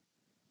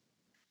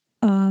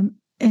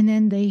 And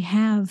then they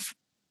have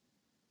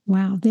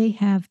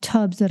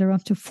tubs that are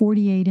up to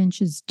 48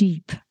 inches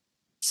deep.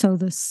 So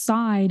the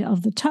side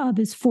of the tub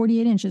is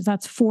 48 inches.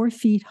 That's 4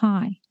 feet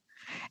high.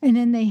 And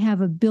then they have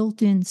a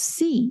built-in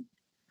seat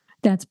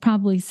that's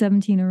probably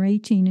 17 or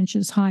 18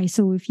 inches high.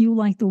 So if you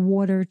like the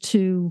water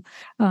to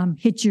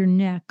hit your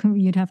neck,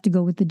 you'd have to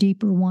go with the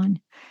deeper one.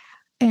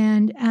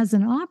 And as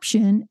an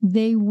option,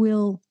 they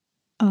will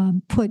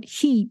put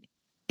heat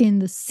in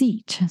the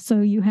seat. So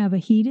you have a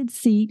heated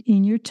seat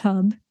in your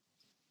tub.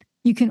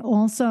 You can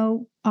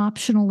also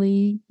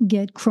optionally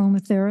get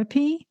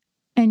chromotherapy,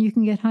 and you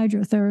can get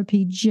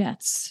hydrotherapy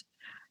jets.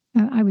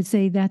 I would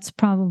say that's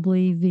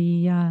probably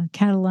the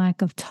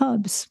Cadillac of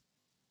tubs.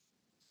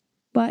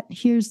 But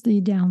here's the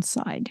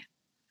downside.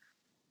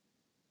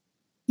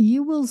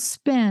 You will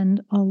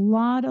spend a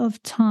lot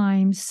of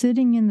time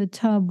sitting in the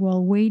tub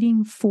while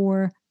waiting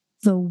for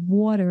the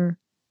water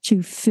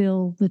to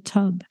fill the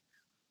tub.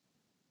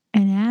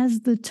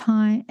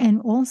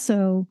 And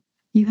also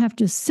you have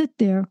to sit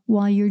there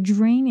while you're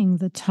draining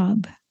the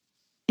tub.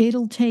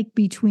 It'll take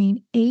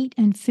between 8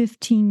 and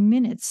 15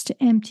 minutes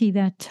to empty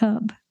that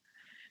tub.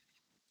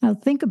 Now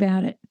think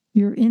about it.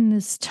 You're in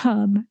this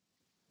tub,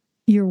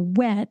 you're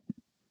wet,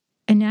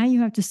 and now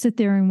you have to sit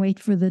there and wait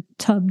for the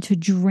tub to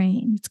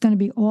drain. It's going to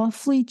be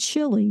awfully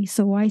chilly,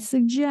 so I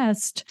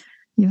suggest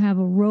you have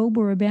a robe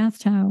or a bath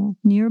towel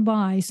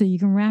nearby so you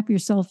can wrap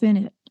yourself in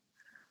it.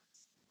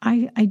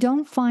 I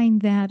don't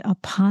find that a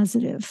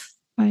positive.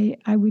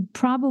 I would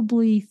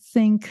probably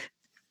think,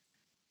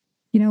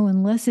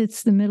 unless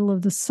it's the middle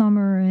of the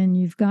summer and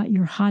you've got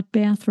your hot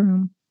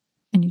bathroom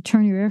and you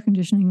turn your air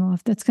conditioning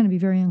off, that's going to be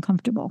very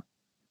uncomfortable.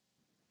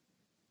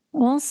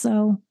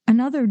 Also,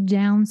 another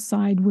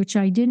downside, which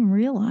I didn't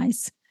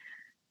realize,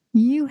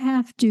 you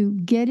have to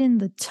get in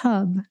the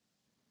tub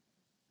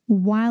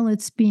while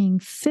it's being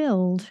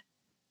filled,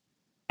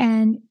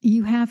 and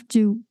you have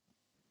to,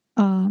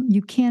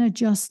 you can't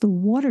adjust the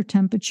water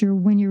temperature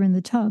when you're in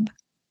the tub.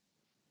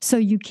 So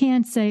you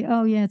can't say,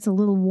 oh yeah, it's a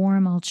little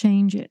warm, I'll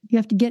change it. You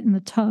have to get in the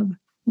tub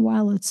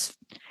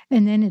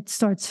and then it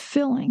starts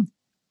filling.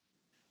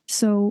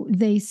 So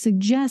they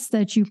suggest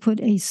that you put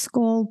a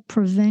scald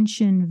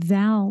prevention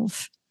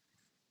valve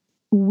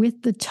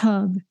with the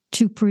tub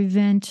to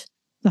prevent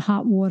the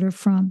hot water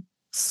from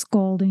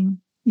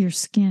scalding your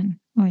skin.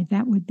 Boy,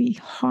 that would be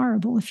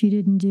horrible if you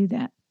didn't do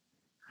that.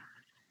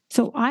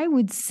 So I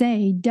would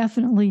say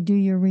definitely do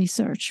your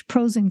research,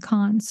 pros and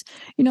cons.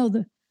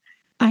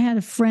 I had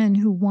a friend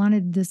who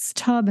wanted this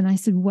tub, and I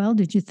said, well,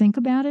 did you think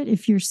about it?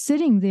 If you're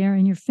sitting there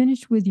and you're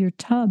finished with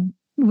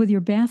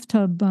your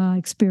bathtub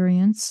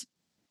experience,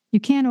 you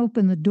can't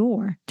open the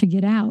door to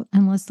get out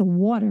unless the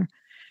water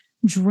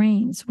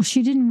drains. Well,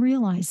 she didn't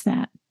realize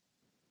that.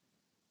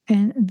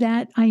 And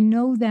that I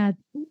know that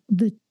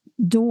the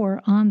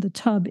door on the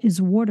tub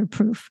is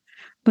waterproof,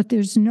 but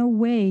there's no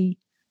way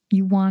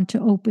you want to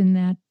open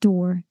that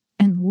door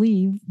and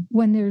leave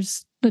when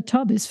the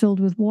tub is filled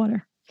with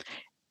water.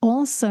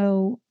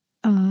 Also,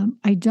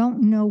 I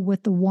don't know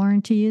what the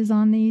warranty is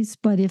on these,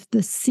 but if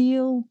the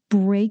seal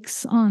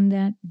breaks on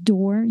that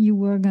door,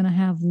 you are going to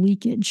have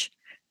leakage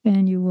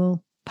and you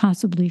will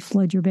possibly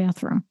flood your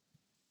bathroom.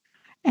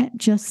 And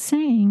just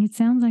saying, it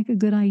sounds like a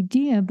good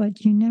idea,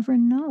 but you never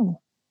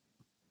know.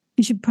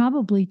 You should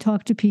probably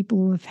talk to people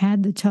who have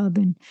had the tub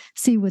and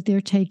see what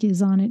their take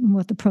is on it and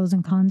what the pros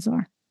and cons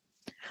are.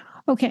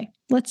 Okay,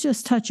 let's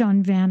just touch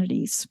on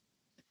vanities.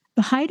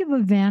 The height of a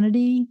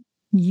vanity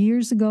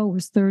years ago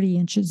was 30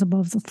 inches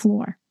above the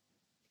floor.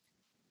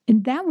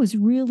 And that was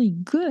really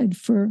good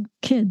for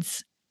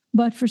kids.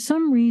 But for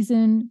some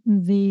reason,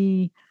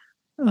 the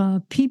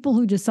people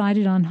who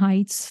decided on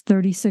heights,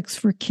 36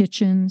 for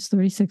kitchens,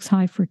 36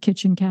 high for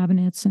kitchen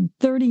cabinets, and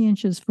 30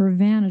 inches for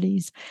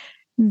vanities,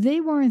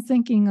 they weren't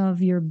thinking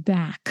of your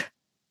back.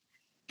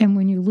 And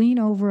when you lean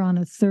over on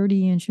a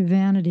 30-inch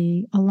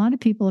vanity, a lot of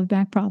people have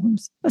back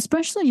problems,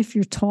 especially if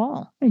you're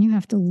tall and you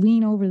have to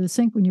lean over the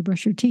sink when you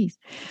brush your teeth.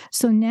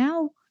 So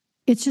now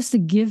it's just a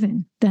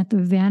given that the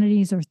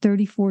vanities are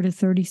 34 to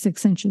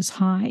 36 inches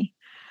high.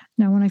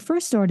 Now, when I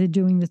first started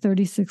doing the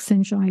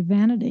 36-inch high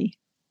vanity,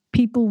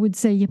 people would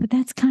say, yeah, but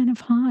that's kind of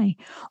high.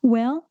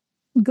 Well,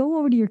 go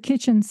over to your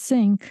kitchen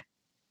sink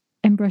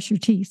and brush your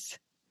teeth,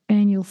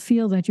 and you'll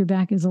feel that your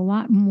back is a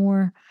lot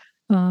more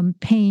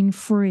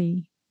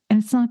pain-free.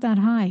 And it's not that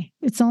high.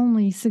 It's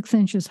only 6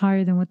 inches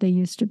higher than what they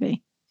used to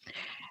be.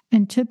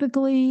 And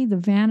typically, the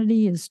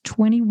vanity is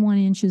 21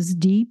 inches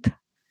deep.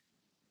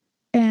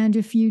 And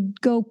if you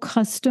go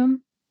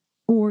custom,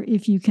 or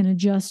if you can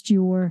adjust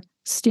your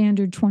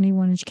standard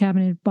 21-inch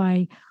cabinet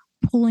by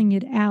pulling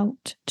it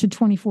out to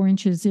 24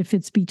 inches if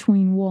it's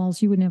between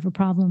walls, you wouldn't have a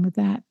problem with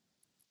that.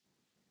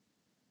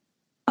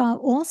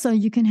 Also,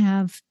 you can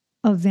have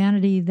a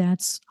vanity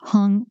that's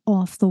hung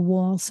off the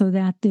wall so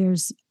that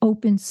there's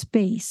open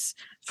space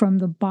from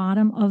the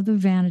bottom of the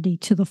vanity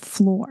to the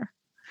floor.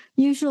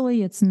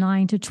 Usually it's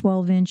 9 to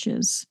 12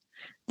 inches.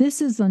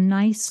 This is a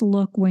nice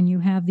look when you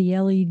have the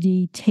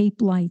LED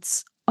tape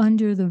lights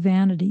under the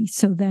vanity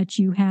so that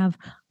you have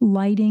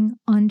lighting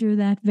under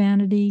that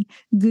vanity,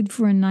 good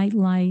for a night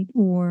light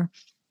or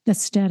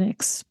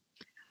aesthetics.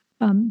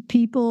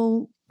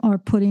 People are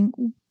putting,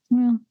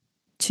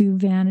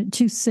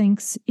 two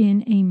sinks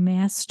in a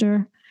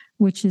master,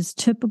 which is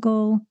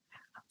typical.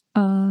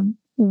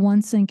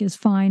 One sink is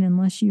fine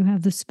unless you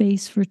have the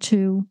space for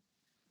two.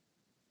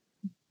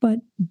 But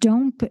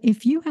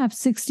if you have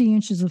 60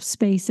 inches of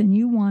space and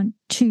you want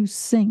two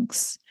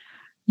sinks,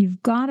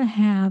 you've got to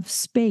have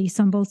space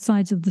on both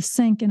sides of the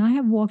sink. And I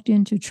have walked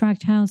into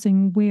tract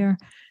housing where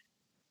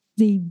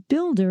the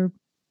builder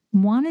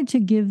wanted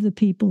to give the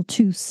people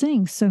two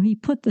sinks, so he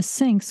put the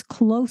sinks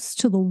close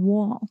to the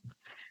wall.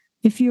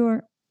 If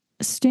you're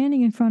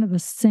standing in front of a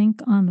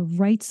sink on the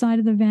right side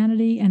of the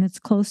vanity and it's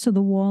close to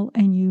the wall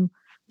and you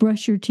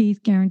brush your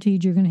teeth,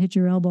 guaranteed you're going to hit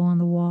your elbow on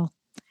the wall.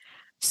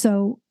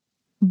 So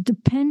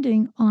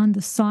depending on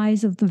the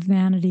size of the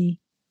vanity,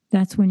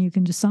 that's when you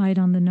can decide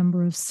on the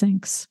number of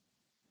sinks.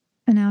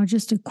 And now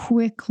just a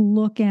quick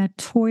look at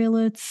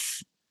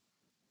toilets.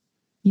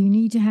 You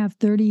need to have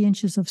 30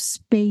 inches of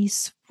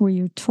space for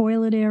your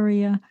toilet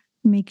area.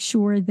 Make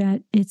sure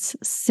that it's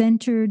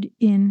centered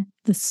in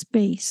the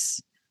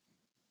space.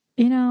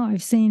 You know,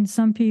 I've seen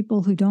some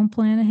people who don't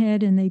plan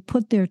ahead and they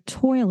put their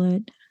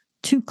toilet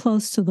too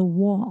close to the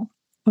wall.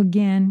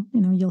 Again,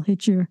 you'll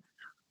hit your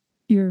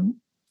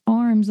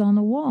arms on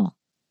the wall.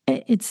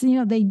 It's,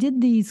 they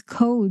did these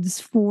codes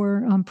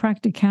for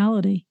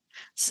practicality.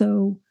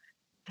 So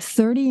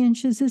 30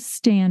 inches is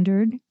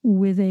standard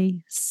with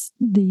the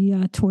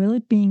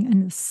toilet being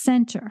in the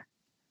center.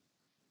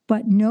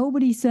 But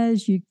nobody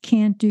says you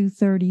can't do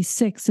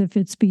 36 if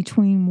it's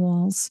between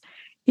walls.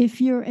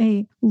 If you're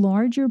a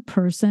larger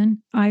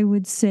person, I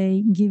would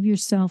say give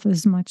yourself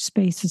as much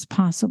space as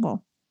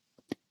possible.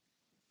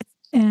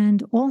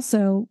 And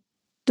also,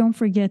 don't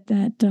forget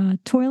that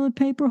toilet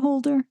paper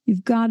holder,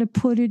 you've got to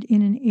put it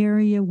in an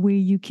area where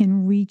you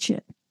can reach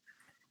it.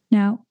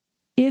 Now,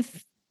 I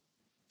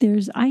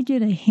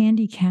did a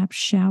handicap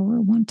shower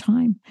one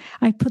time.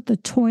 I put the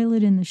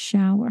toilet in the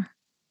shower.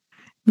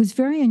 It was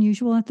very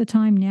unusual at the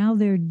time. Now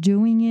they're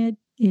doing it.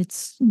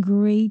 It's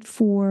great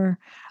for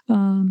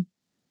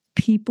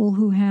people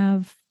who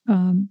have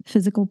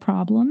physical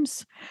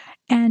problems.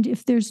 And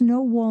if there's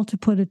no wall to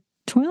put a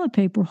toilet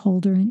paper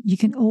holder in, you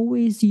can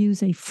always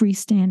use a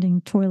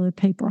freestanding toilet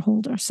paper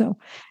holder. So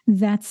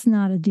that's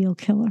not a deal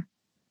killer.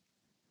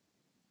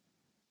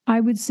 I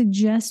would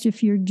suggest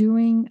if you're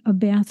doing a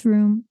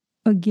bathroom,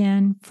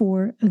 again,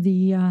 for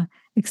the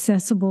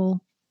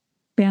accessible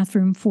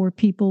bathroom for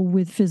people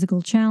with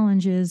physical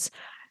challenges,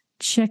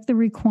 check the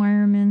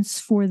requirements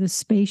for the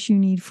space you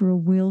need for a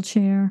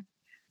wheelchair,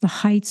 the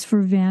heights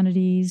for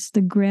vanities,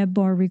 the grab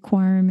bar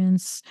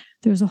requirements.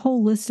 There's a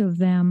whole list of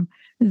them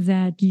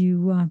that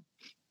you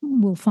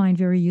will find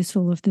very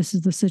useful if this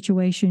is the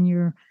situation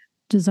you're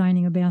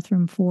designing a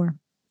bathroom for.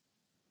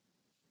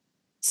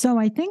 So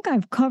I think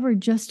I've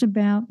covered just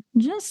about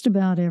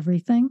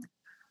everything.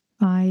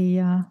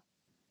 I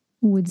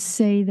would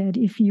say that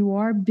if you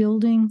are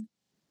building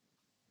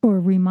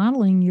or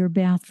remodeling your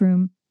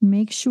bathroom,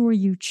 make sure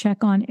you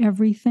check on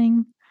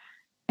everything.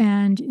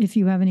 And if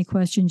you have any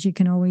questions, you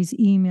can always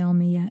email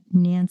me at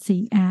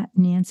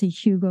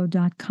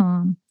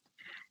nancy@nancyhugo.com.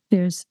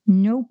 There's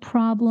no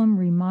problem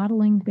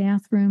remodeling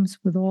bathrooms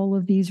with all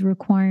of these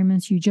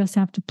requirements. You just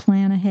have to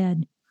plan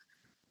ahead.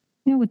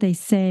 You know what they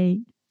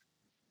say,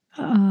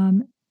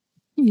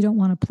 you don't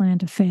want to plan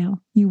to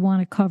fail. You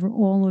want to cover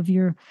all of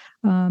your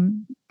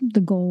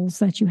the goals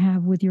that you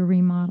have with your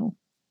remodel.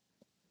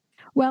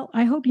 Well,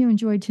 I hope you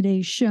enjoyed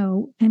today's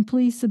show, and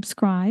please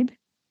subscribe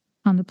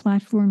on the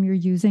platform you're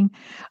using.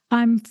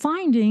 I'm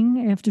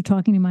finding, after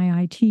talking to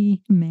my IT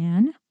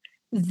man,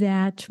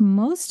 that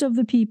most of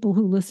the people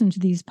who listen to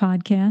these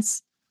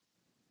podcasts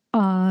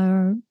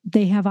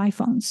they have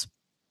iPhones.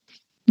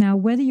 Now,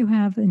 whether you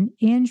have an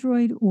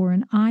Android or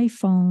an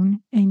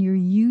iPhone and you're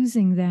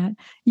using that,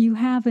 you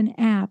have an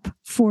app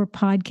for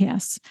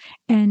podcasts.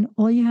 And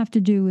all you have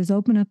to do is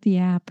open up the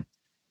app,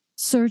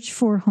 search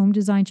for Home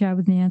Design Chat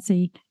with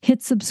Nancy,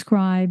 hit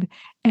subscribe,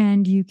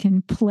 and you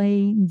can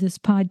play this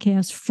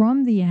podcast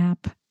from the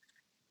app.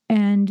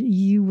 And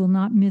you will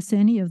not miss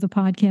any of the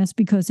podcasts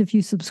because if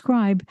you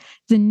subscribe,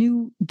 the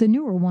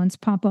newer ones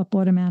pop up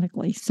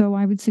automatically. So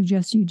I would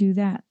suggest you do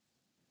that.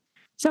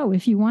 So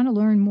if you want to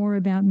learn more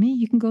about me,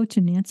 you can go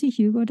to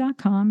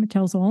nancyhugo.com. It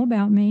tells all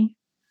about me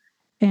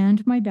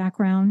and my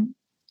background.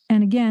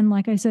 And again,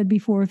 like I said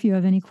before, if you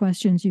have any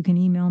questions, you can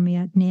email me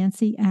at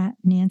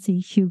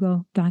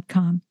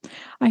nancy@nancyhugo.com.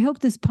 I hope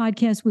this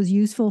podcast was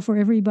useful for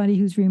everybody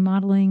who's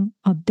remodeling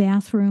a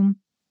bathroom.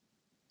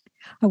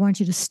 I want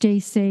you to stay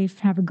safe,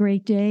 have a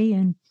great day,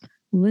 and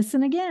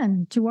listen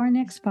again to our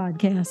next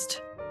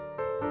podcast.